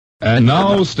And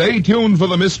now, stay tuned for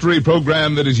the mystery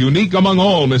program that is unique among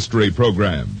all mystery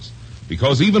programs.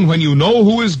 Because even when you know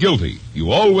who is guilty,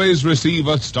 you always receive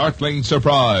a startling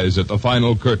surprise at the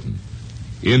final curtain.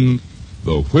 In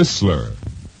The Whistler.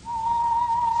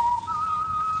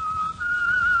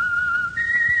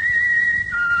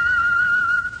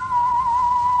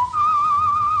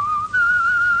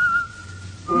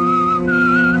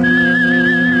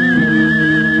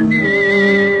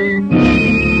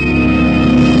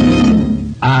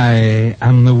 I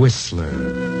am the Whistler,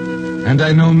 and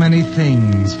I know many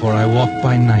things, for I walk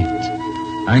by night.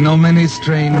 I know many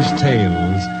strange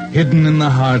tales hidden in the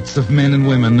hearts of men and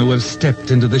women who have stepped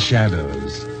into the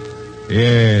shadows.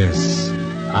 Yes,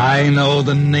 I know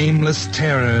the nameless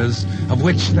terrors of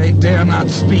which they dare not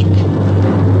speak.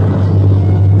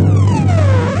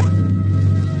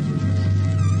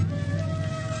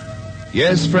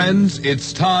 Yes, friends,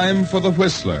 it's time for The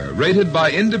Whistler, rated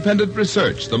by independent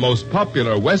research the most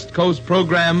popular West Coast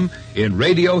program in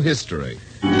radio history.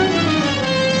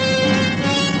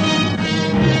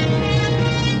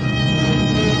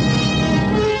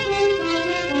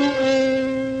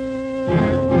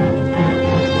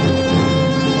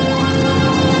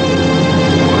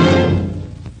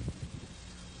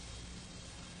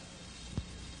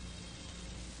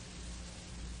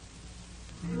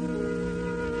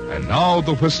 And now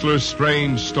the Whistler's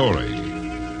strange story.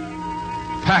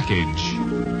 Package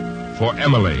for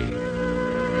Emily.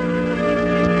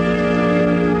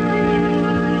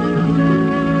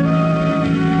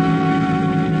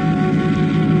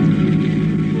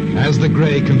 As the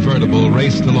gray convertible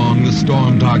raced along the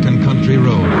storm-darkened country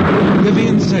road,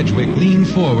 Vivian Sedgwick leaned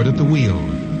forward at the wheel,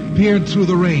 peered through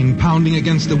the rain pounding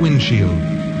against the windshield.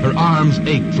 Her arms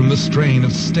ached from the strain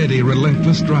of steady,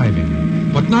 relentless driving,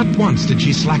 but not once did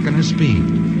she slacken her speed.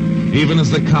 Even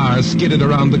as the car skidded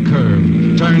around the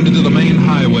curve, turned into the main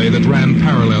highway that ran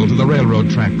parallel to the railroad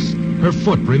tracks, her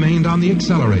foot remained on the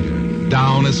accelerator,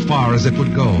 down as far as it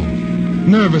would go.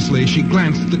 Nervously, she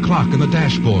glanced at the clock on the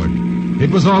dashboard. It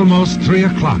was almost 3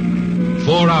 o'clock.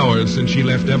 4 hours since she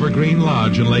left Evergreen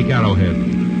Lodge in Lake Arrowhead.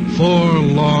 4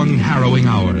 long, harrowing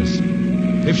hours.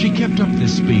 If she kept up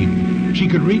this speed, she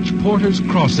could reach Porter's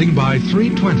Crossing by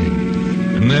 3:20.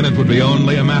 And then it would be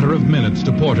only a matter of minutes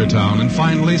to Portertown and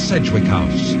finally Sedgwick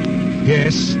House.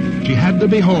 Yes, she had to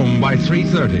be home by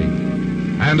 3:30.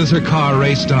 And as her car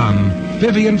raced on,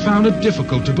 Vivian found it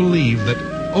difficult to believe that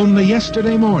only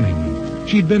yesterday morning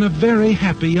she'd been a very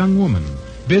happy young woman,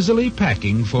 busily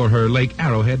packing for her Lake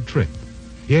Arrowhead trip.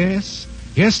 Yes,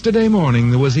 yesterday morning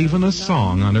there was even a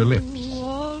song on her lips.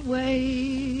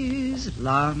 Always,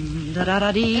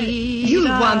 lum-da-da-da-dee. You'll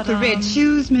want the red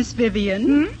shoes, Miss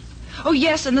Vivian. Oh,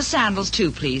 yes, and the sandals,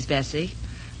 too, please, Bessie.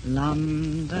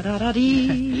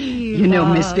 Lum-da-da-da-dee. You know,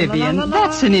 Miss Vivian,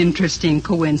 that's an interesting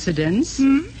coincidence.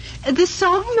 The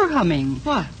song you're humming.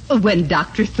 What? When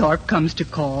Dr. Thorpe comes to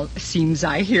call, seems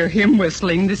I hear him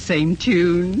whistling the same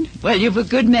tune. Well, you've a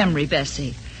good memory,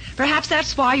 Bessie. Perhaps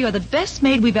that's why you're the best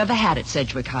maid we've ever had at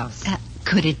Sedgwick House.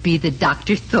 Could it be that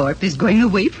Dr. Thorpe is going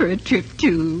away for a trip,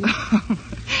 too?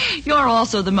 You're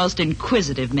also the most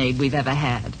inquisitive maid we've ever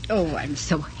had. Oh, I'm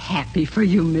so happy for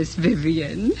you, Miss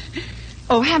Vivian.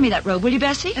 Oh, hand me that robe, will you,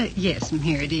 Bessie? Yes,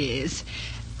 here it is.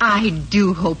 I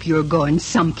do hope you're going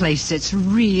someplace that's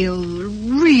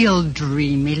real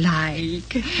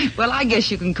dreamy-like. Well, I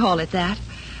guess you can call it that.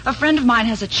 A friend of mine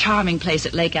has a charming place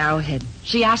at Lake Arrowhead.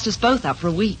 She asked us both up for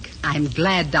a week. I'm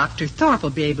glad Dr. Thorpe will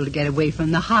be able to get away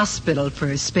from the hospital for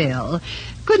a spell.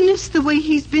 Goodness, the way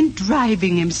he's been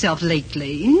driving himself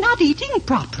lately, not eating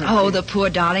properly. Oh, the poor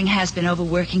darling has been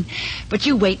overworking. But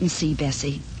you wait and see,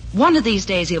 Bessie. One of these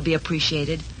days he'll be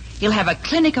appreciated. He'll have a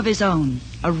clinic of his own,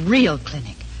 a real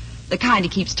clinic, the kind he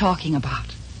keeps talking about.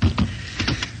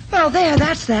 Well, there,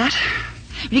 that's that.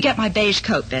 Will you get my beige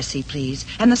coat, Bessie, please?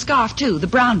 And the scarf, too, the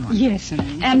brown one. Yes,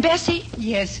 ma'am. And, Bessie?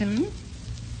 Yes, ma'am.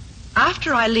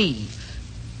 After I leave,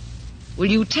 will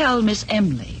you tell Miss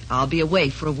Emily I'll be away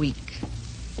for a week?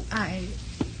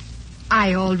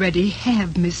 I already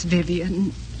have, Miss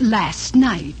Vivian, last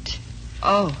night.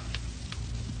 Oh.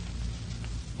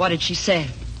 What did she say?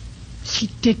 She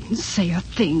didn't say a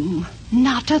thing.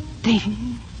 Not a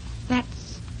thing.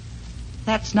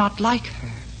 That's not like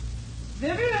her.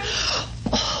 Vivian!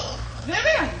 Oh.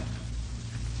 Vivian!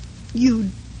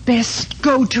 You'd best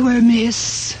go to her,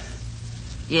 miss.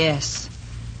 Yes.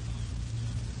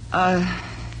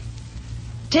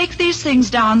 Take these things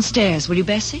downstairs, will you,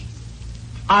 Bessie?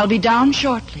 I'll be down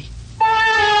shortly.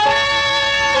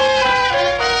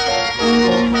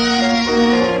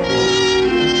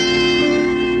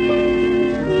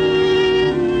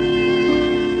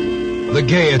 The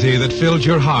gaiety that filled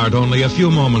your heart only a few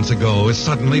moments ago is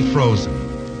suddenly frozen.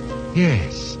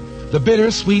 Yes, the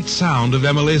bittersweet sound of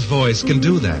Emily's voice can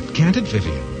do that, can't it,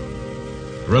 Vivian?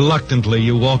 Reluctantly,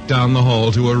 you walk down the hall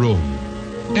to her room.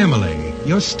 Emily,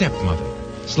 your stepmother,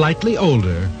 slightly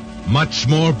older, much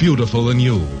more beautiful than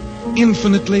you,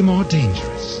 infinitely more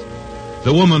dangerous.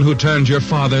 The woman who turned your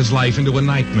father's life into a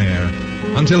nightmare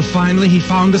until finally he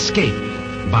found escape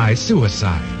by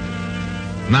suicide.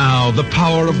 Now, the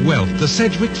power of wealth, the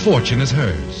Sedgwick fortune is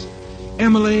hers.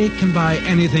 Emily can buy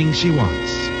anything she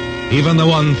wants, even the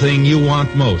one thing you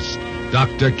want most,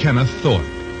 Dr. Kenneth Thorpe.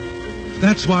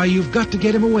 That's why you've got to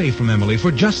get him away from Emily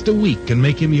for just a week and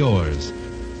make him yours.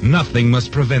 Nothing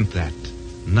must prevent that.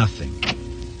 Nothing.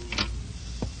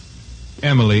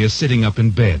 Emily is sitting up in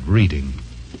bed, reading.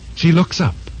 She looks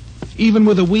up, even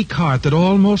with a weak heart that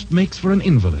almost makes for an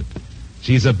invalid.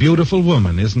 She's a beautiful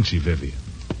woman, isn't she, Vivian?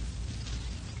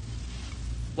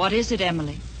 What is it,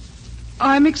 Emily?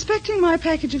 I'm expecting my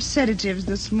package of sedatives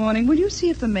this morning. Will you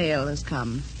see if the mail has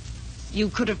come? You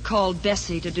could have called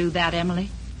Bessie to do that, Emily.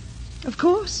 Of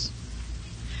course.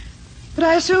 But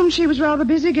I assume she was rather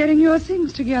busy getting your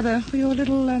things together for your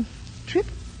little trip.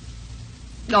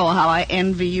 Oh, how I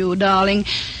envy you, darling.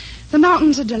 The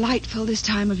mountains are delightful this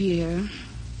time of year.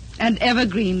 And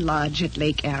Evergreen Lodge at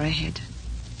Lake Arrowhead.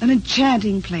 An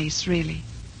enchanting place, really.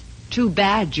 Too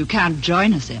bad you can't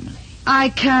join us, Emily. I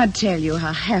can't tell you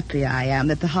how happy I am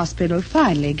that the hospital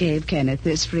finally gave Kenneth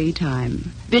this free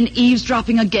time. Been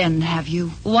eavesdropping again, have you?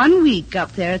 1 week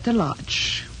up there at the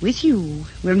lodge. With you,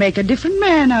 we'll make a different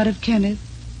man out of Kenneth.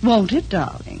 Won't it,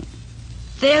 darling?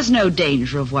 There's no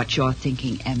danger of what you're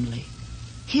thinking, Emily.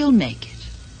 He'll make it.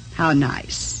 How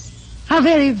nice. How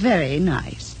very, very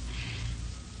nice.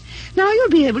 Now you'll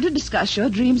be able to discuss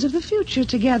your dreams of the future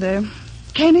together.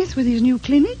 Kenneth with his new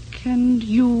clinic, and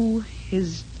you,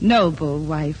 his noble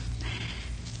wife.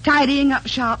 Tidying up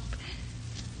shop,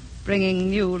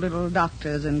 bringing new little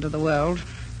doctors into the world.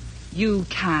 You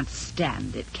can't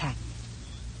stand it, can you?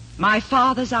 My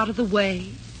father's out of the way.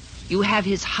 You have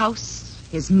his house,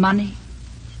 his money.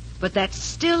 But that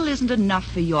still isn't enough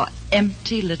for your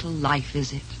empty little life,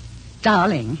 is it?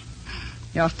 Darling,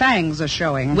 your fangs are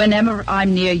showing. Whenever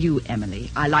I'm near you, Emily,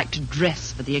 I like to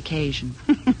dress for the occasion.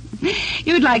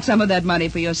 You'd like some of that money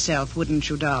for yourself, wouldn't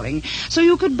you, darling? So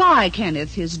you could buy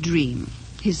Kenneth his dream,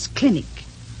 his clinic.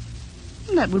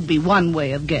 That would be one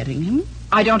way of getting him.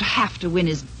 I don't have to win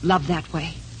his love that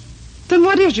way. Then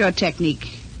what is your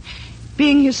technique?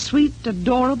 Being his sweet,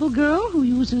 adorable girl who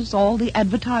uses all the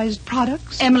advertised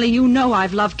products? Emily, you know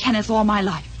I've loved Kenneth all my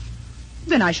life.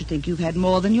 Then I should think you've had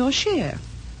more than your share.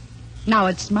 Now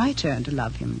it's my turn to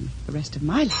love him the rest of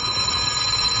my life.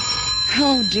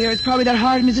 Oh, dear, it's probably that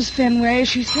hard Mrs. Fenway.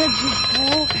 She said she'd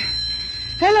call.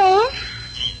 Hello?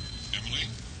 Emily?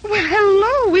 Well,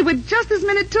 hello. We were just this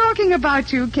minute talking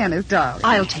about you, Kenneth, darling.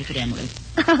 I'll take it, Emily.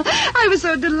 I was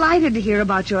so delighted to hear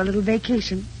about your little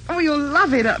vacation. Oh, you'll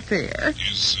love it up there.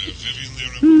 Is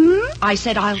Vivian there? I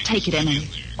said I'll take it, Emily.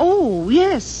 Oh,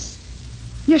 yes.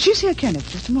 Yes, she's here, Kenneth.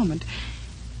 Just a moment.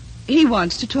 He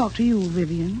wants to talk to you,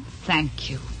 Vivian. Thank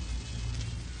you.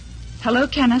 Hello,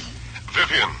 Kenneth.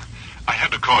 Vivian, I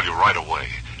had to call you right away.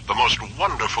 The most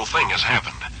wonderful thing has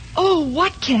happened. Oh,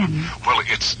 what, Ken? Well,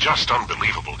 it's just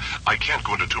unbelievable. I can't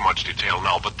go into too much detail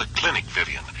now, but the clinic,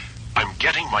 Vivian. I'm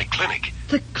getting my clinic.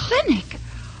 The clinic?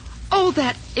 Oh,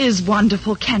 that is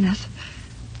wonderful, Kenneth.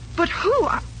 But who?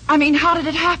 I mean, how did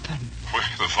it happen? Well,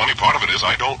 the funny part of it is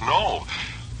I don't know.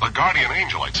 A guardian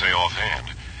angel, I'd say offhand.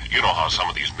 You know how some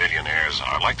of these millionaires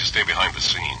are. Like to stay behind the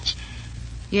scenes.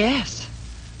 Yes.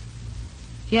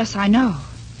 Yes, I know.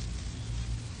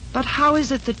 But how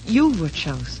is it that you were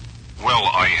chosen? Well,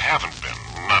 I haven't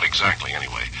been. Not exactly,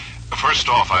 anyway. First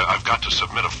off, I've got to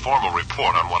submit a formal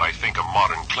report on what I think a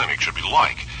modern clinic should be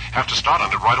like. Have to start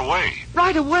on it right away.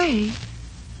 Right away?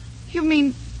 You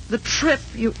mean the trip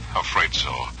you... Afraid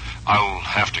so. I'll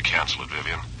have to cancel it,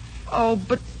 Vivian. Oh,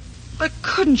 but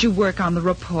couldn't you work on the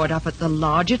report up at the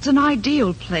lodge? It's an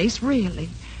ideal place, really.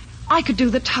 I could do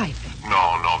the typing.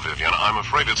 No, Vivian. I'm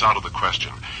afraid it's out of the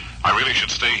question. I really should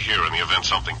stay here in the event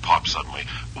something pops suddenly.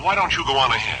 Why don't you go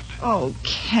on ahead? Oh,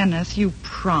 Kenneth, you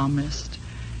promised.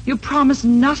 You promised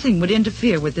nothing would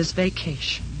interfere with this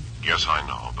vacation. Yes, I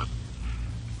know, but...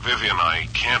 Vivian, I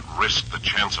can't risk the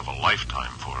chance of a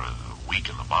lifetime for a week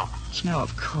in the mountains. No,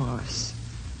 of course.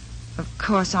 Of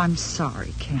course, I'm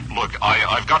sorry, Ken. Look,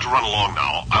 I've got to run along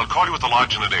now. I'll call you at the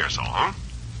lodge in a day or so, huh?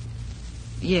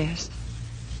 Yes.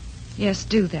 Yes,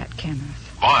 do that,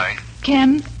 Kenneth. Bye.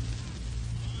 Ken?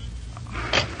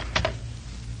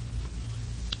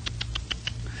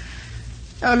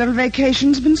 Our little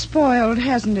vacation's been spoiled,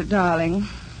 hasn't it, darling?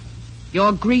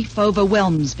 Your grief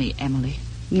overwhelms me, Emily.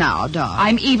 Now, darling.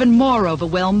 I'm even more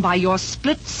overwhelmed by your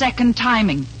split-second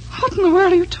timing. What in the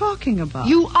world are you talking about?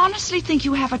 You honestly think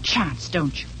you have a chance,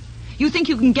 don't you? You think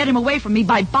you can get him away from me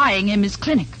by buying him his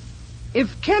clinic.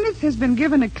 If Kenneth has been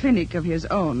given a clinic of his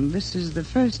own, this is the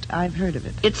first I've heard of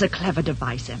it. It's a clever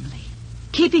device, Emily.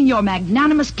 Keeping your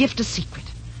magnanimous gift a secret.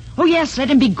 Oh, yes, let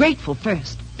him be grateful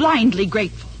first. Blindly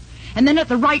grateful. And then at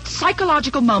the right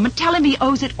psychological moment, tell him he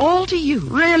owes it all to you.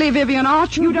 Really, Vivian,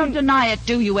 aren't you? You don't deny it,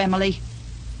 do you, Emily?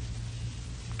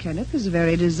 Kenneth is a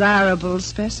very desirable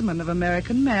specimen of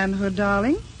American manhood,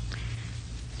 darling.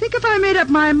 I think if I made up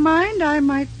my mind, I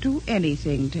might do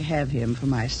anything to have him for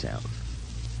myself.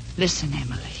 Listen,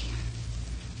 Emily.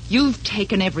 You've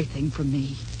taken everything from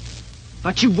me,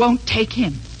 but you won't take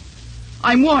him.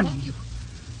 I'm warning you.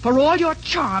 For all your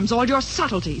charms, all your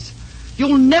subtleties,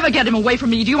 you'll never get him away from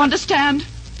me. Do you understand?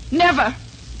 Never.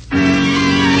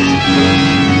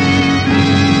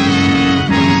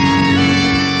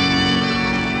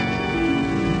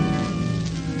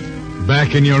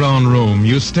 Back in your own room,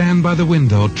 you stand by the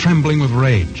window, trembling with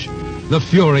rage. The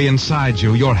fury inside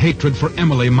you, your hatred for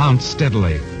Emily, mounts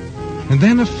steadily. And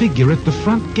then a figure at the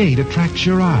front gate attracts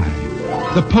your eye.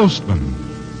 The postman.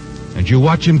 And you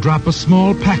watch him drop a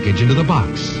small package into the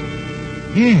box.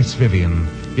 Yes, Vivian,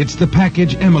 it's the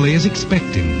package Emily is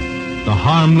expecting. The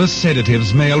harmless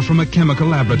sedatives mailed from a chemical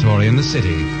laboratory in the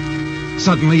city.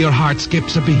 Suddenly your heart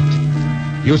skips a beat.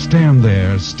 You stand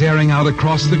there, staring out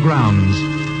across the grounds,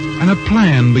 and a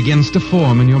plan begins to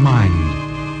form in your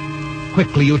mind.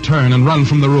 Quickly you turn and run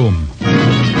from the room.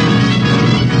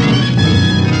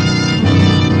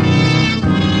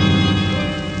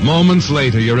 Moments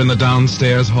later, you're in the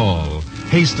downstairs hall,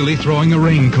 hastily throwing a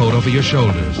raincoat over your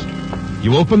shoulders.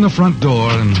 You open the front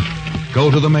door and go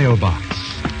to the mailbox.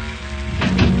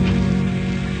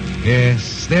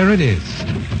 Yes, there it is,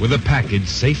 with a package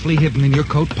safely hidden in your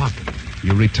coat pocket.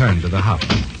 You return to the house.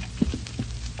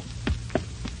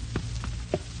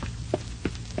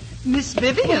 Miss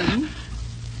Vivian?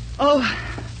 Oh,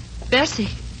 Bessie.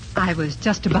 I was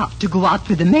just about to go out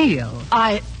for the mail.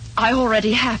 I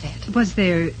already have it. Was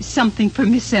there something for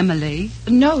Miss Emily?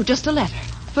 No, just a letter.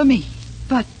 For me.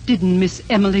 But didn't Miss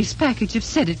Emily's package of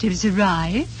sedatives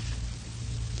arrive?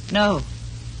 No.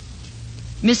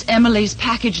 Miss Emily's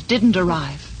package didn't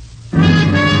arrive.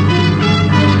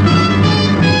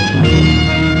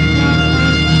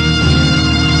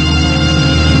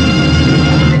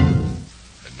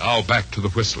 And now back to the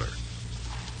Whistler.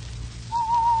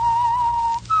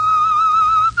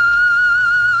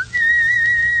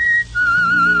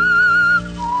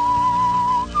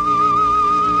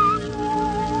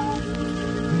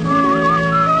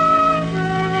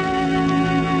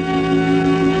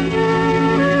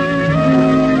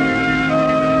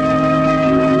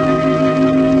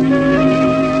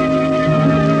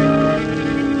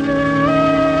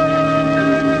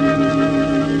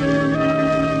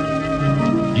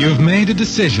 You've made a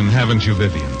decision, haven't you,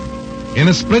 Vivian? In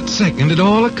a split second, it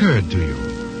all occurred to you.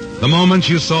 The moment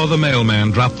you saw the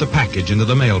mailman drop the package into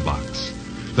the mailbox,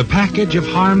 the package of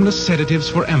harmless sedatives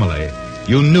for Emily,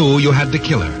 you knew you had to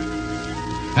kill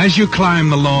her. As you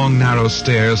climb the long, narrow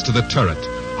stairs to the turret,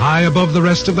 high above the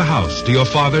rest of the house, to your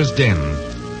father's den,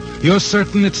 you're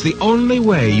certain it's the only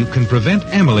way you can prevent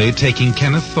Emily taking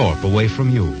Kenneth Thorpe away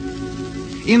from you.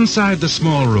 Inside the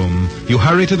small room, you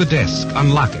hurry to the desk,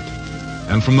 unlock it,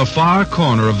 and from the far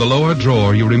corner of the lower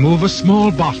drawer, you remove a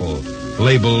small bottle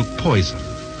labeled poison.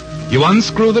 You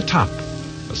unscrew the top.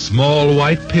 A small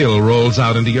white pill rolls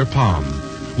out into your palm.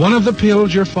 One of the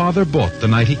pills your father bought the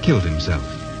night he killed himself.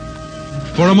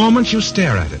 For a moment, you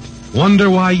stare at it, wonder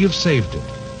why you've saved it.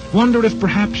 Wonder if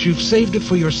perhaps you've saved it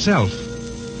for yourself,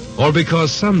 or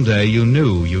because someday you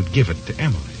knew you'd give it to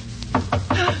Emily.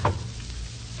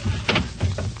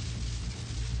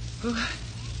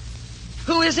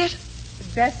 Who is it?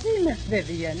 Bessie, Miss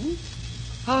Vivian.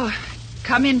 Oh,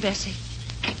 come in, Bessie.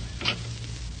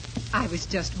 I was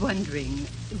just wondering,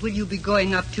 will you be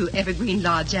going up to Evergreen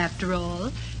Lodge after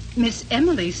all? Miss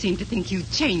Emily seemed to think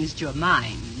you'd changed your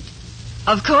mind.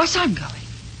 Of course I'm going.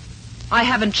 I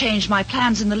haven't changed my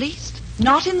plans in the least.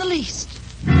 Not in the least.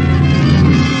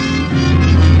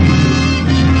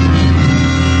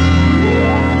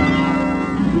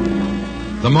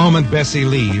 The moment Bessie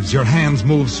leaves, your hands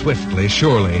move swiftly,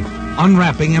 surely,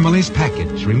 unwrapping Emily's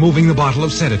package, removing the bottle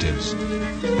of sedatives.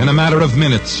 In a matter of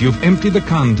minutes, you've emptied the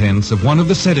contents of one of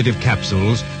the sedative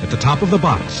capsules at the top of the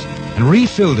box and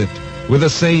refilled it with the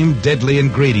same deadly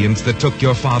ingredients that took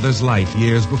your father's life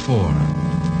years before.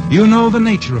 You know the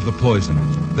nature of the poison,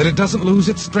 that it doesn't lose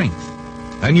its strength,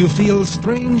 and you feel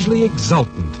strangely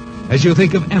exultant as you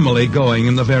think of Emily going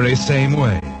in the very same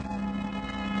way.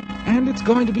 And it's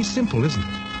going to be simple, isn't it?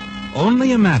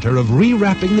 Only a matter of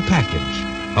rewrapping the package,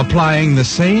 applying the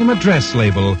same address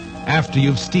label after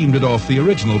you've steamed it off the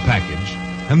original package,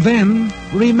 and then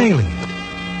remailing it.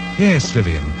 Yes,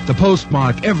 Vivian, the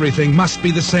postmark, everything must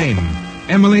be the same.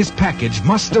 Emily's package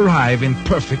must arrive in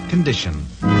perfect condition.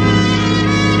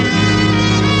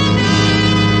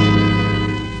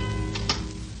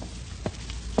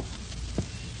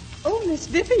 Oh, Miss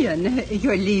Vivian,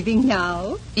 you're leaving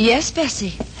now? Yes,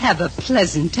 Bessie. Have a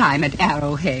pleasant time at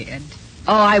Arrowhead.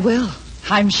 Oh, I will.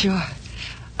 I'm sure.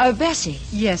 Bessie.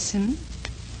 Yes, ma'am?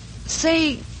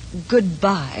 Say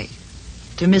goodbye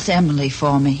to Miss Emily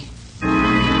for me.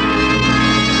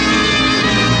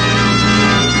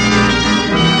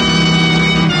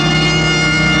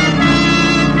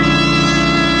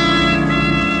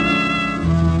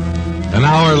 An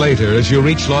hour later, as you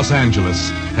reach Los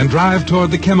Angeles and drive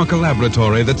toward the chemical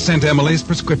laboratory that sent Emily's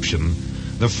prescription,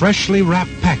 the freshly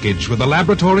wrapped package with the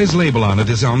laboratory's label on it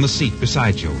is on the seat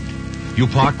beside you. You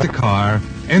park the car,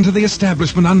 enter the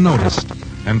establishment unnoticed,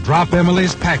 and drop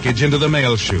Emily's package into the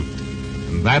mail chute.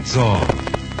 And that's all.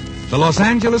 The Los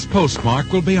Angeles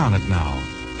postmark will be on it now.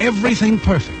 Everything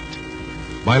perfect.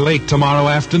 By late tomorrow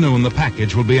afternoon, the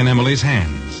package will be in Emily's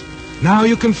hands. Now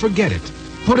you can forget it.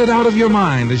 Put it out of your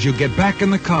mind as you get back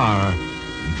in the car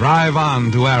and drive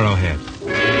on to Arrowhead.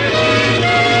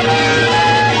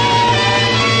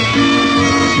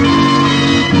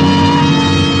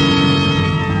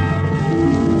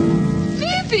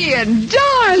 Vivian,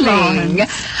 darling.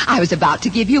 I was about to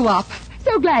give you up.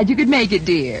 So glad you could make it,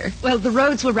 dear. Well, the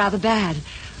roads were rather bad.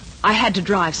 I had to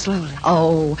drive slowly.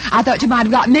 Oh, I thought you might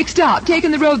have got mixed up, taking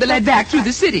the road that led back through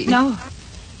the city.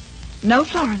 No,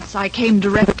 Florence. I came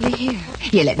directly here.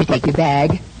 Here, let me take your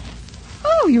bag.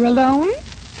 Oh, you're alone?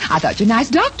 I thought your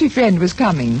nice doctor friend was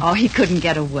coming. Oh, he couldn't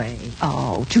get away.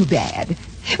 Oh, too bad.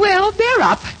 Well, bear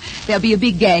up. There'll be a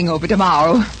big gang over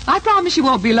tomorrow. I promise you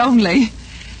won't be lonely.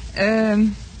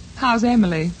 How's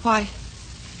Emily? Why,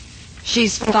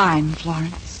 she's fine,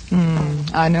 Florence.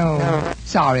 I know.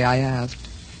 Sorry I asked.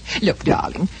 Look,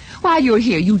 darling, while you're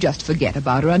here, you just forget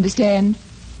about her, understand?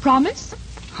 Promise?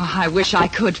 Oh, I wish I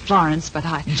could, Florence, but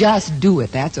Just do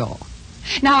it, that's all.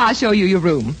 Now I'll show you your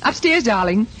room. Upstairs,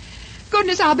 darling.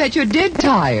 Goodness, I'll bet you're dead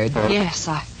tired. Yes,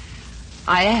 I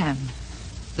am.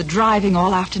 The driving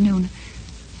all afternoon.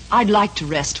 I'd like to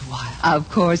rest a while.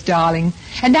 Of course, darling.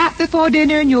 And that before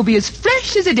dinner, and you'll be as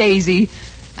fresh as a daisy.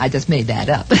 I just made that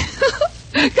up.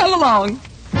 Come along.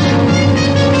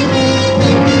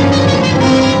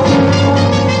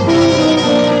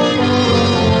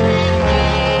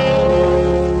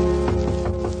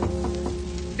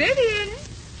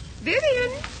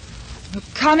 Vivian.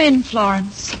 Come in,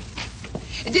 Florence.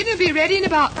 Dinner'll be ready in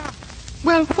about...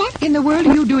 Well, what in the world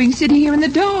are you doing sitting here in the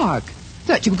dark?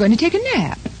 Thought you were going to take a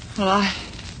nap. Well,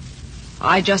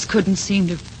 I just couldn't seem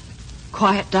to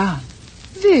quiet down.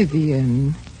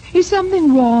 Vivian, is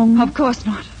something wrong? Of course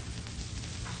not.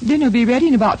 Dinner'll be ready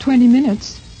in about 20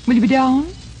 minutes. Will you be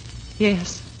down?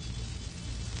 Yes.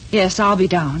 Yes, I'll be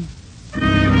down.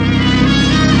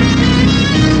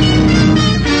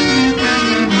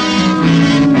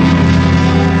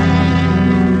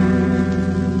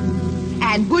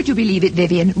 And would you believe it,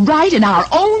 Vivian? Right in our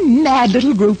own mad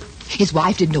little group. His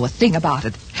wife didn't know a thing about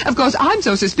it. Of course, I'm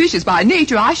so suspicious by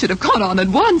nature, I should have caught on at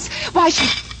once. Why,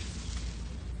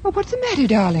 Well, what's the matter,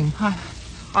 darling?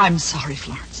 I'm sorry,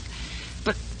 Florence.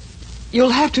 But you'll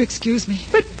have to excuse me.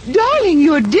 But, darling,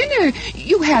 your dinner.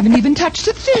 You haven't even touched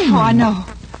a thing. Oh, I know.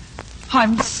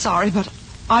 I'm sorry, but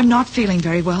I'm not feeling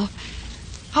very well.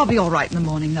 I'll be all right in the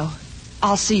morning, though.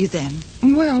 I'll see you then.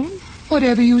 Well,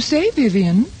 whatever you say,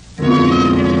 Vivian.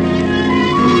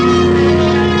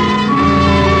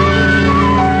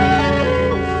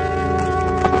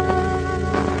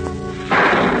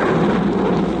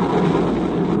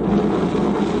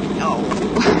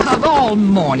 Of all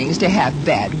mornings to have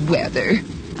bad weather.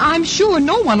 I'm sure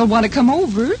no one will want to come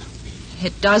over.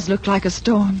 It does look like a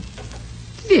storm.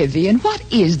 Vivian, what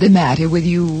is the matter with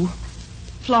you?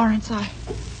 Florence,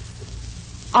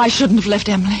 I shouldn't have left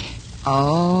Emily.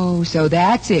 Oh, so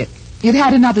that's it. You've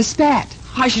had another spat.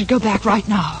 I should go back right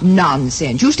now.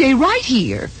 Nonsense. You stay right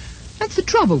here. That's the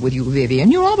trouble with you,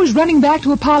 Vivian. You're always running back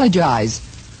to apologize.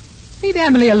 Leave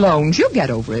Emily alone. She'll get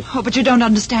over it. Oh, but you don't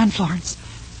understand, Florence.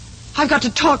 I've got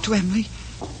to talk to Emily.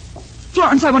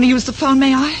 Florence, I want to use the phone,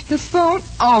 may I? The phone?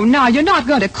 Oh, no, you're not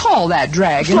going to call that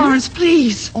dragon. Florence,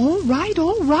 please. All right,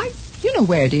 all right. You know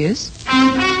where it is.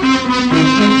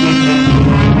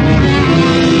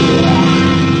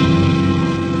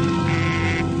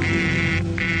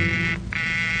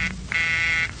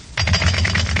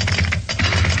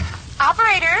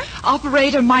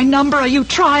 Operator, my number. Are you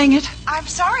trying it? I'm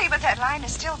sorry, but that line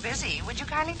is still busy. Would you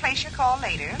kindly place your call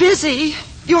later? Busy?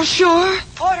 You're sure?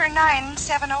 Porter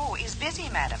 970 is busy,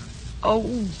 madam. Oh,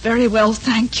 very well,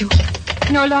 thank you.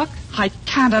 No luck? I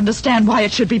can't understand why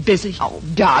it should be busy. Oh,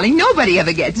 darling, nobody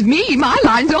ever gets me. My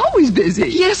line's always busy.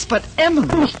 Yes, but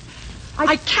Emily...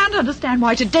 I can't understand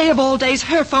why today of all days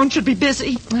her phone should be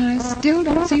busy. I still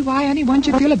don't see why anyone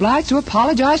should feel obliged to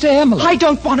apologize to Emily. I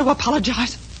don't want to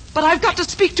apologize, but I've got to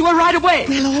speak to her right away.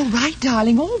 Well, all right,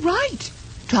 darling, all right.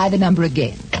 Try the number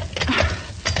again.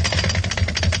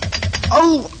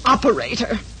 Oh,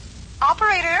 operator.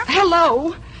 Operator?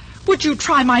 Hello. Would you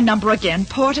try my number again,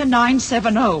 Porter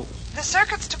 970? The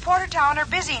circuits to Portertown are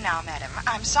busy now, madam.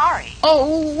 I'm sorry.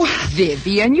 Oh,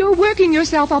 Vivian, you're working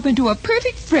yourself up into a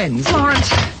perfect frenzy. Florence,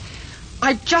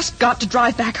 I've just got to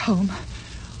drive back home.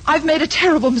 I've made a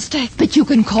terrible mistake. But you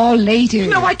can call later.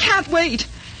 No, I can't wait.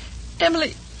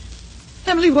 Emily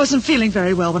wasn't feeling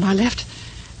very well when I left,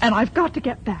 and I've got to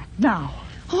get back now.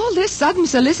 All this sudden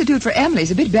solicitude for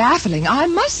Emily's a bit baffling. I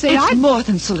must say It's more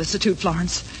than solicitude,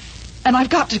 Florence. And I've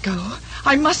got to go.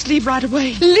 I must leave right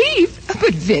away. Leave?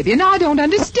 But, Vivian, I don't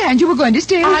understand. You were going to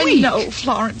stay a week. I know,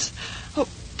 Florence. Oh,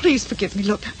 please forgive me.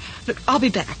 Look, I'll be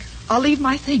back. I'll leave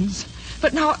my things.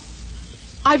 But now,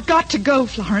 I've got to go,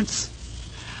 Florence.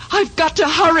 I've got to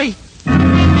hurry.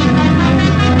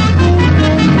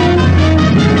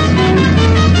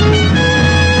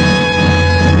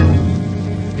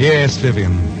 Yes,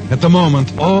 Vivian. At the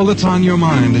moment, all that's on your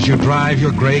mind as you drive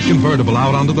your gray convertible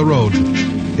out onto the road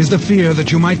is the fear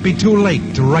that you might be too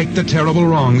late to right the terrible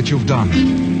wrong that you've done,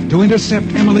 to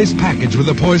intercept Emily's package with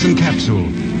the poison capsule.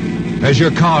 As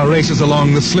your car races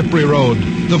along the slippery road,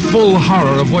 the full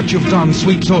horror of what you've done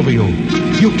sweeps over you.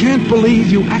 You can't believe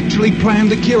you actually planned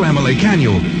to kill Emily, can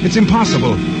you? It's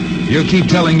impossible. You keep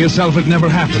telling yourself it never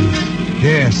happened.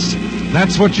 Yes,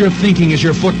 that's what you're thinking as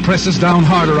your foot presses down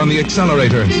harder on the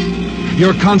accelerator.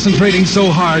 You're concentrating so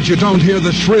hard you don't hear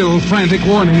the shrill, frantic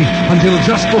warning until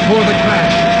just before the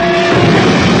crash.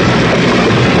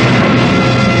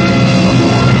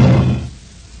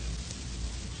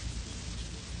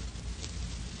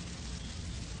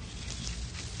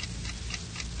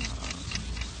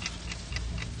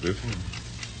 Vivian.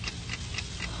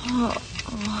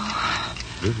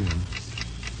 Vivian.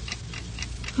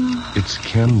 It's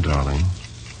Ken, darling.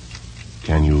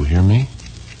 Can you hear me?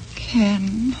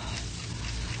 Ken.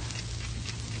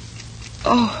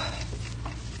 Oh,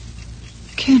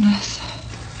 Kenneth.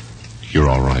 You're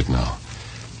all right now.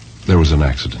 There was an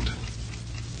accident.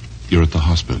 You're at the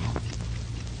hospital.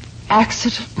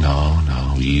 Accident?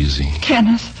 No, easy.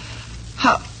 Kenneth,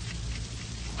 how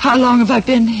long have I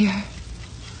been here?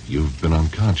 You've been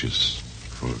unconscious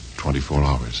for 24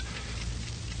 hours.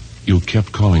 You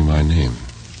kept calling my name.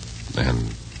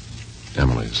 And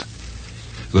Emily's.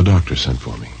 The doctor sent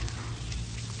for me.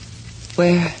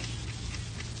 Where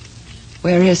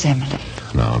is Emily?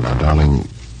 Now, darling,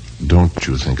 don't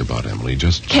you think about Emily.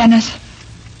 Just... Kenneth,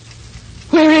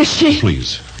 where is she?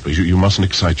 Please, you mustn't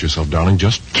excite yourself, darling.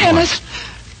 Just... Kenneth,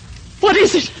 what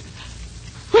is it?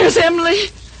 Where's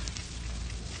Emily?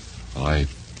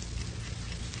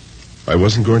 I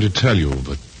wasn't going to tell you,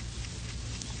 but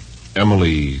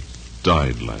Emily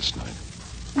died last night.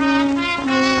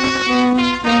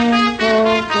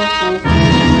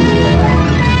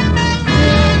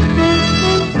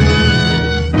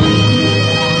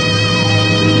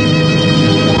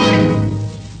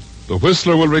 The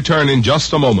Whistler will return in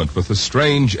just a moment with a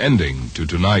strange ending to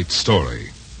tonight's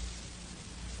story.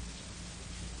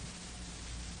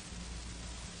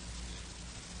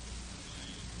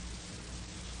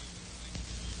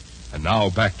 And now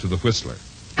back to the Whistler.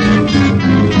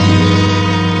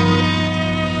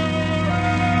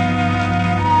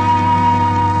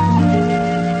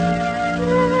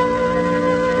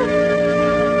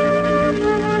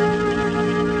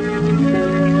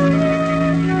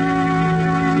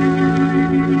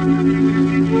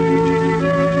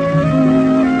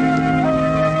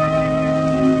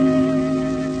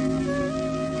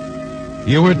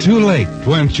 You were too late,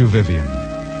 weren't you, Vivian?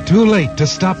 Too late to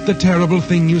stop the terrible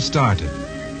thing you started.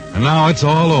 And now it's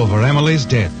all over. Emily's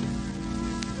dead.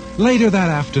 Later that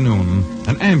afternoon,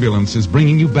 an ambulance is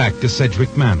bringing you back to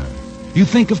Sedgwick Manor. You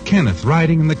think of Kenneth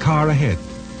riding in the car ahead.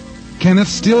 Kenneth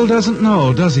still doesn't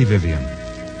know, does he, Vivian?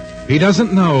 He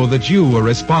doesn't know that you were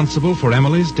responsible for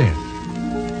Emily's death.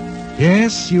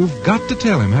 Yes, you've got to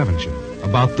tell him, haven't you,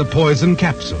 about the poison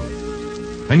capsule.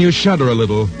 And you shudder a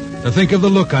little to think of the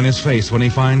look on his face when he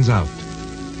finds out.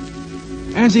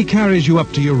 As he carries you up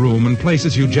to your room and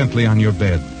places you gently on your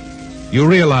bed, you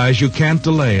realize you can't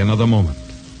delay another moment.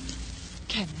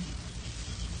 Kenneth,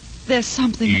 there's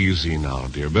something... Easy now,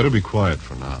 dear. Better be quiet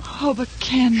for now. Oh, but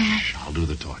Ken, Shh, I'll do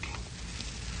the talking.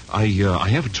 I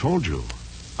haven't told you.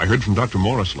 I heard from Dr.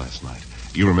 Morris last night.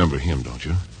 You remember him, don't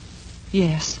you?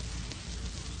 Yes.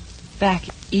 Back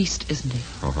east, isn't he?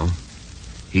 Uh-huh.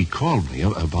 He called me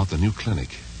about the new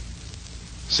clinic.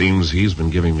 Seems he's been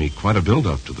giving me quite a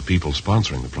build-up to the people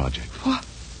sponsoring the project. What?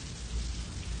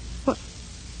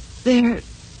 They're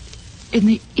in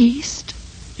the east?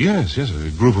 Yes,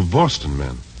 a group of Boston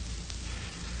men.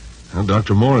 Well,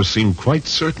 Dr. Morris seemed quite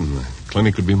certain the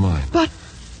clinic could be mine. But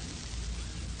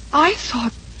I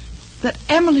thought that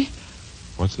Emily...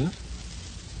 What's that?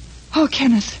 Oh,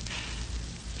 Kenneth,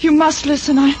 you must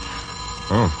listen.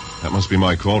 Oh, that must be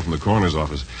my call from the coroner's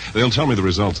office. They'll tell me the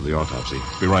results of the autopsy.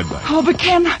 Be right back. Oh, but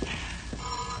Ken...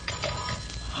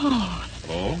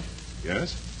 Oh,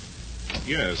 yes?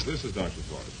 Yes, this is Dr.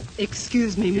 Swanton.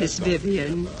 Excuse me, Miss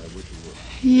Vivian.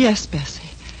 Yes, Bessie.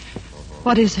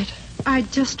 What is it? I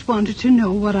just wanted to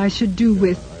know what I should do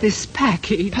with this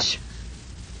package.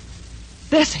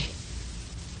 Bessie,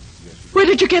 where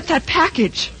did you get that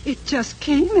package? It just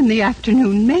came in the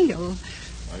afternoon mail.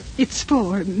 It's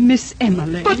for Miss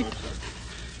Emily. But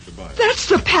that's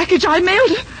the package I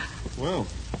mailed her. Well,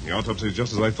 the autopsy is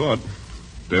just as I thought.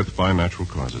 Death by natural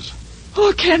causes.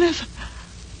 Oh, Kenneth,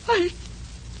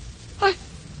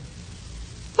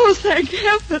 Oh, thank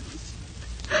heavens.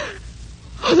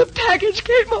 Oh, the package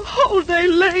came a whole day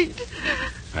late.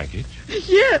 Package?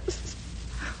 Yes.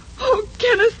 Oh,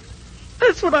 Kenneth,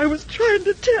 that's what I was trying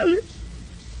to tell you.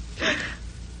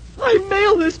 I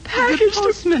mailed this package The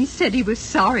postman said he was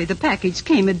sorry the package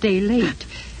came a day late.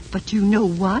 But you know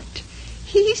what?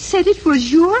 He said it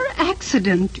was your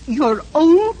accident, your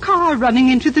own car running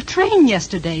into the train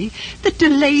yesterday, that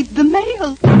delayed the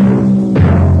mail.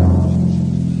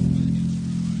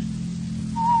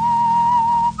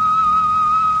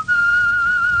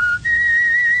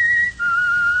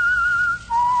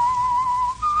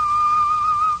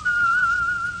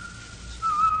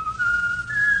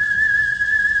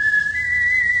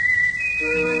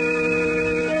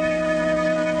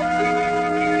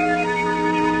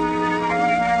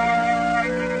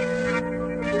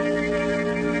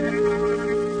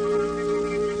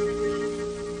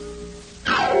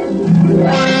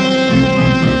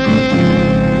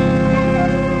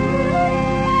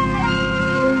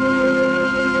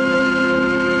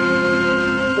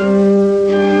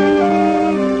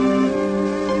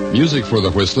 Music for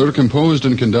The Whistler, composed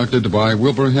and conducted by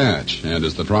Wilbur Hatch, and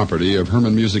is the property of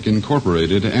Herman Music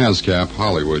Incorporated, ASCAP,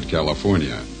 Hollywood,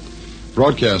 California.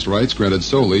 Broadcast rights granted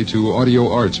solely to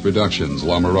Audio Arts Productions,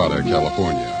 La Mirada,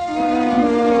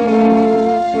 California.